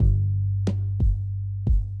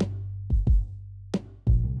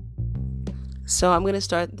So I'm gonna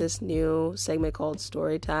start this new segment called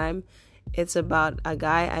Story Time. It's about a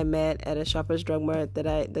guy I met at a Shoppers Drug Mart that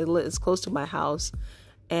is close to my house,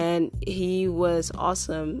 and he was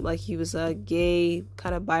awesome. Like, he was a gay,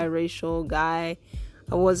 kind of biracial guy.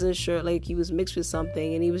 I wasn't sure, like, he was mixed with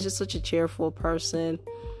something, and he was just such a cheerful person.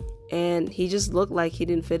 And he just looked like he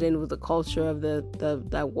didn't fit in with the culture of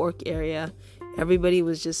that work area. Everybody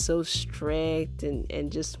was just so strict and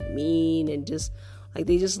just mean, and just like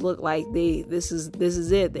they just look like this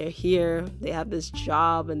is it. They're here. They have this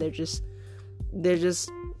job, and they're just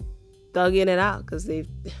thugging it out because this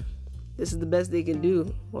is the best they can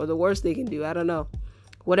do, or the worst they can do. I don't know.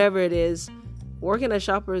 Whatever it is, working at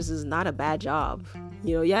Shoppers is not a bad job.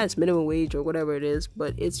 Yeah, it's minimum wage or whatever it is,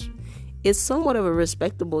 but it's somewhat of a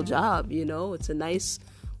respectable job. It's a nice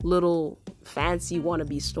little fancy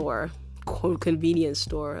wannabe store, convenience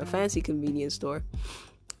store, a fancy convenience store.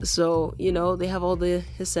 So, they have all the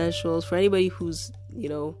essentials. For anybody who's,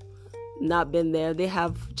 not been there, they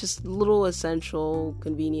have just little essential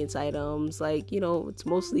convenience items. Like, it's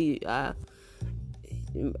mostly,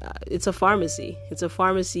 it's a pharmacy. It's a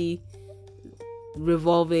pharmacy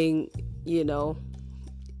revolving,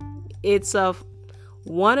 it's a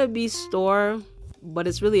wannabe store, but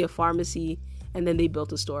it's really a pharmacy, and then they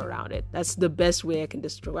built a store around it. That's the best way I can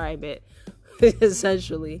describe it,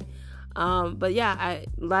 essentially. But yeah,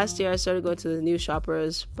 last year I started going to the new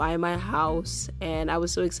Shoppers by my house, and I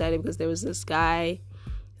was so excited because there was this guy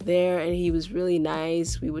there, and he was really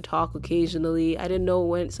nice. We would talk occasionally. I didn't know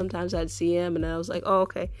when. Sometimes I'd see him, and I was like, oh,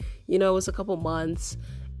 okay. It was a couple months,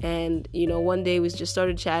 and one day we just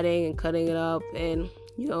started chatting and cutting it up, and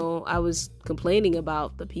I was complaining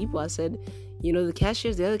about the people. I said, the other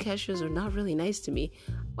cashiers are not really nice to me.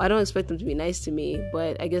 I don't expect them to be nice to me,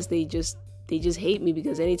 but I guess they just hate me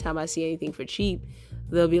because anytime I see anything for cheap,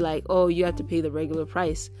 they'll be like, oh, you have to pay the regular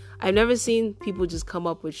price. I've never seen people just come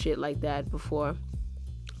up with shit like that before.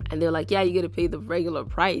 And they're like, yeah, you got to pay the regular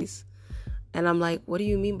price. And I'm like, what do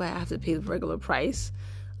you mean by I have to pay the regular price?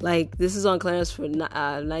 Like, this is on clearance for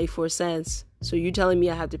 94 cents. So you're telling me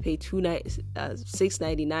I have to pay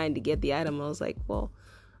 $6.99 to get the item? I was like, well,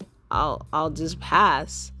 I'll just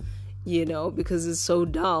pass, because it's so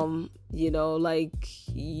dumb, like,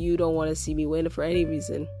 you don't want to see me win for any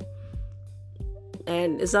reason.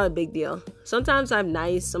 And it's not a big deal. Sometimes I'm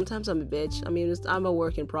nice, sometimes I'm a bitch. I mean, I'm a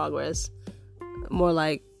work in progress. More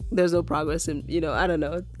like there's no progress in, I don't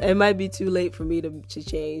know. It might be too late for me to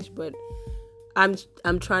change, but I'm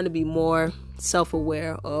trying to be more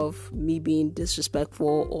self-aware of me being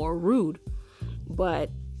disrespectful or rude. But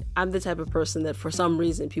I'm the type of person that for some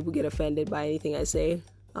reason people get offended by anything I say.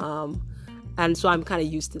 And so I'm kind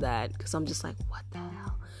of used to that because I'm just like, what the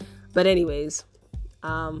hell? But anyways,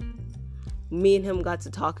 me and him got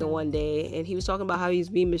to talking one day, and he was talking about how he's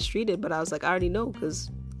being mistreated. But I was like, I already know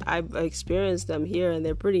because I've experienced them here, and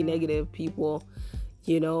they're pretty negative people.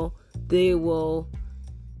 They will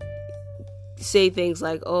say things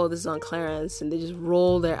like, oh, this is on clearance, and they just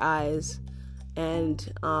roll their eyes,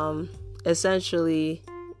 and essentially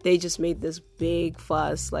they just made this big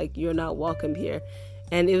fuss like, you're not welcome here.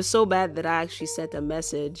 And it was so bad that I actually sent a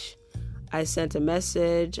message. I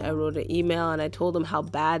wrote an email, and I told them how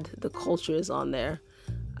bad the culture is on there.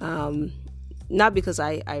 Not because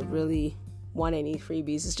I really want any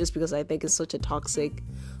freebies, it's just because I think it's such a toxic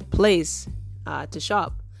place to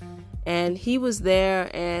shop. And he was there,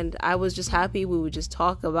 and I was just happy. We would just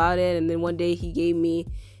talk about it. And then one day he gave me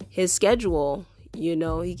his schedule.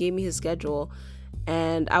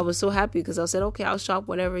 And I was so happy because I said, okay, I'll shop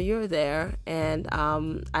whenever you're there. And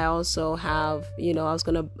I also have,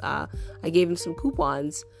 I gave him some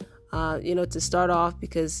coupons, to start off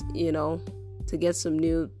because, to get some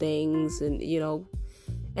new things. And,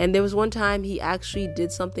 and there was one time he actually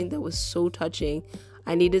did something that was so touching.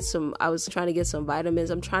 I was trying to get some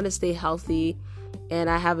vitamins. I'm trying to stay healthy, and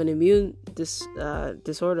I have an immune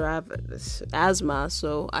disorder. I have asthma.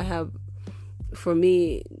 So for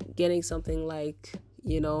me, getting something like,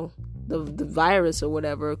 the virus or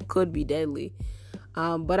whatever could be deadly.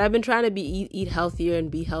 But I've been trying to eat healthier and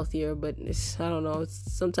be healthier, but I don't know.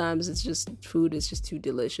 Sometimes it's just food is just too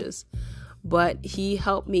delicious. But he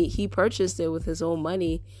helped me. He purchased it with his own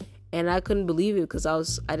money. And I couldn't believe it because I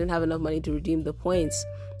didn't have enough money to redeem the points.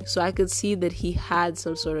 So I could see that he had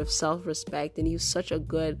some sort of self-respect, and he was such a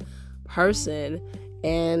good person.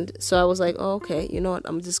 And so I was like, oh, okay, you know what?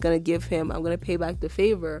 I'm going to pay back the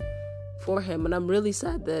favor for him. And I'm really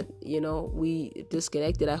sad that, we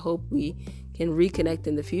disconnected. I hope we can reconnect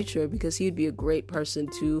in the future because he'd be a great person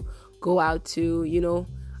to go out to.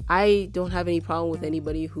 I don't have any problem with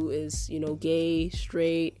anybody who is, gay,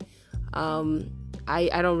 straight,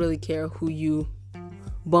 I don't really care who you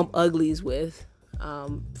bump uglies with,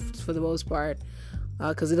 for the most part,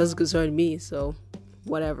 because it doesn't concern me, so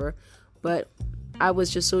whatever. But I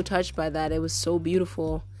was just so touched by that. It was so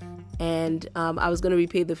beautiful. And I was going to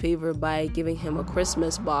repay the favor by giving him a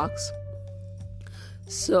Christmas box.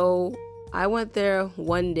 So I went there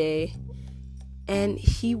one day and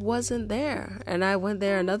he wasn't there. And I went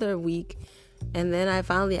there another week. And then I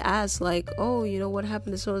finally asked, like, oh, what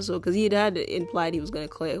happened to so-and-so? Because he had implied he was going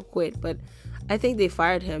to quit. But I think they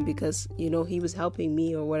fired him because, he was helping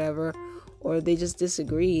me or whatever. Or they just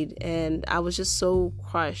disagreed. And I was just so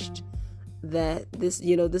crushed that this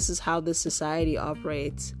is how this society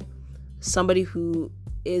operates. Somebody who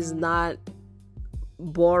is not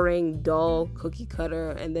boring, dull, cookie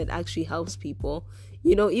cutter, and that actually helps people.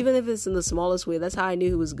 Even if it's in the smallest way. That's how I knew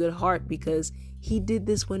he was good heart, because he did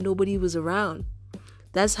this when nobody was around.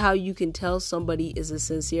 That's how you can tell somebody is a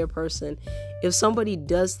sincere person. If somebody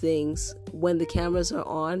does things when the cameras are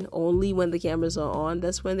on, only when the cameras are on,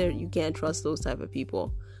 that's when you can't trust those type of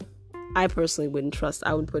people. I personally wouldn't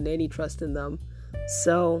put any trust in them.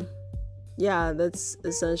 So yeah, that's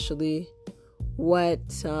essentially what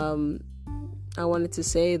I wanted to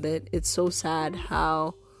say, that it's so sad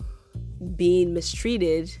how being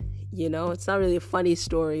mistreated, it's not really a funny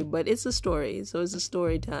story, but it's a story. So it's a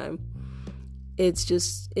story time. It's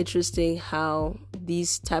just interesting how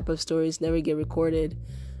these type of stories never get recorded.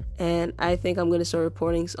 And I think I'm going to start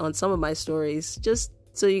reporting on some of my stories just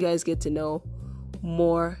so you guys get to know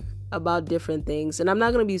more about different things. And I'm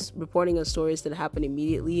not going to be reporting on stories that happen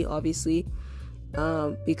immediately, obviously,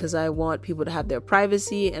 because I want people to have their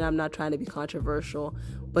privacy and I'm not trying to be controversial.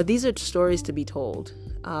 But these are stories to be told.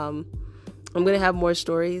 I'm going to have more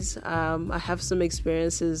stories. I have some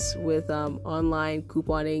experiences with online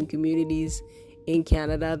couponing communities in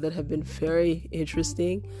Canada that have been very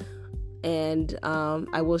interesting. And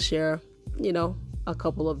I will share, a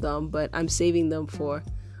couple of them, but I'm saving them for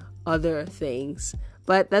other things.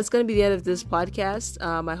 But that's going to be the end of this podcast.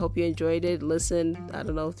 I hope you enjoyed it. Listen, I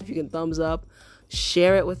don't know if you can thumbs up,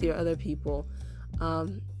 share it with your other people.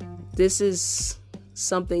 This is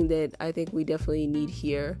something that I think we definitely need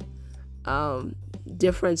here.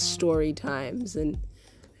 Different story times and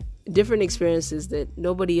different experiences that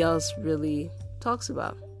nobody else really talks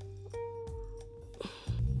about.